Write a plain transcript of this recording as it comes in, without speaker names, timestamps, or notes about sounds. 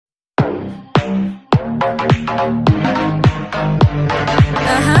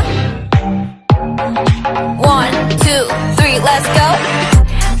One, two, three, let's go.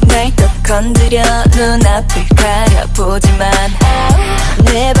 날 또 건드려 눈앞을 가려보지만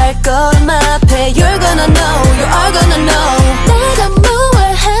내 발걸음 앞에 You're gonna know, you are gonna know. 내가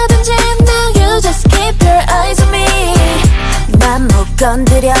뭘 하든지 now you just keep your eyes on me. 난 못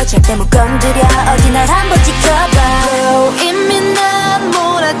건드려 절대 못 건드려 어디 날 한번 지켜봐. 이미 난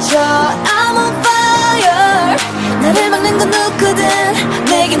몰아쳐 I'm on fire. 나를 막는 건 누구든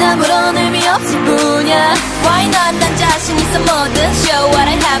내겐 아무런 의미 없을 뿐이야. Why not 난 자신 있어 뭐든 Show what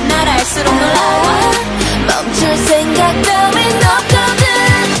I have 날 알수록 놀라워. 멈출 생각 따윈 없거든.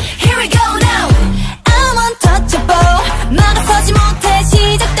 Here we go now. I'm untouchable. 막아서지 못해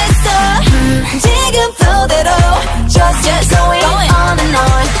시작됐어. 지금 flow대로 Just going on and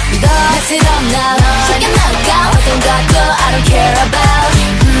on. Mess it up now. 쉽게 나가 어떤 것도 I don't care about.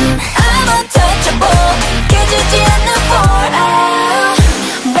 I'm untouchable. 깨지지 않는 for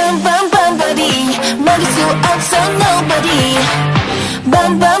Bam bam bam body. 막을 수 없어 nobody.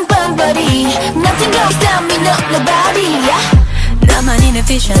 Bam bam bam body. Nothing can stop me, no nobody. 나만 있는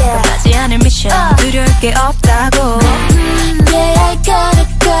vision 끝나지 않을 미션 두려울 게 없다고. Yeah I gotta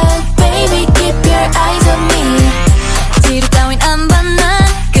go baby keep your eyes on me. 지루 따윈 안 봐 난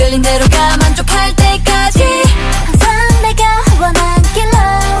끌린 대로 가 만족할 때까지 항상 내가 원한 길로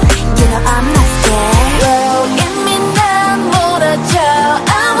You know I'm not scared. 이미 난 몰아쳐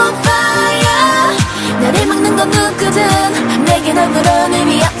I'm on fire. 나를 막는 건 누구든 내겐 아무런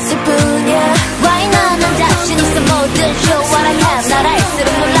의미 없을 뿐이야. Why not 난 자신 있어 모든 Show what I have 날 알수록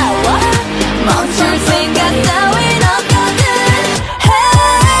놀라워. 멈출 생각 따윈 없거든.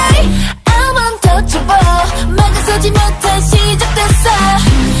 Hey I'm untouchable. 막아서지 못해 시작됐어.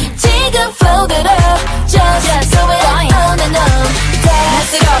 지금 flow대로 Just going on and on.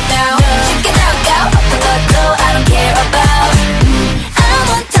 Mess it up now. 쉽게 나가 어떤 것도 I don't care about. I'm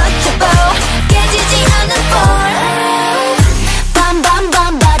untouchable. 깨지지 않는 for Bam bam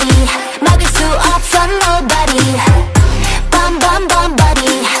bam body. 막을 수 없어 nobody. Bam bam bam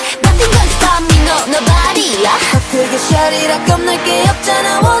body. Nothing can stop me, no nobody. 크게 샤리라 겁날 게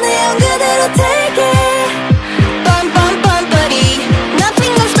없잖아. 원해요 그대로 take it. Bam bam bam body.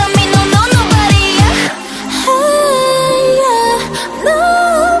 Nothing can stop me, no no nobody. Hey yeah,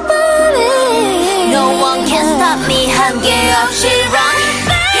 nobody. No one can stop me. 한계 없이 run.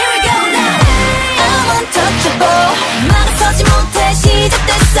 Here we go now. I'm untouchable. 막아서지 못해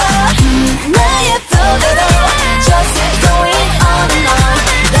시작됐어. 나의 flow대로 Just going on and on.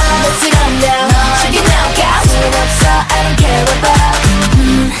 Let's it up now. 쉽게 나가 수 없어 I don't care about.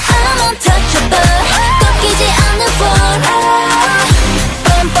 I'm untouchable. 꺾이지 않는 for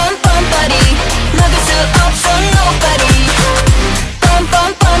Bum bum bum body. 막을 수 없어 nobody. Bum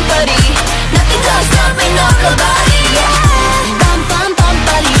bum bum body. Nothing can stop me, no nobody. Bum bum bum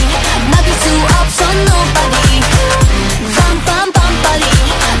body. 막을 수 없어 nobody. Bum bum bum body.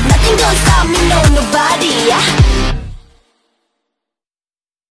 Nothing can stop me, no nobody.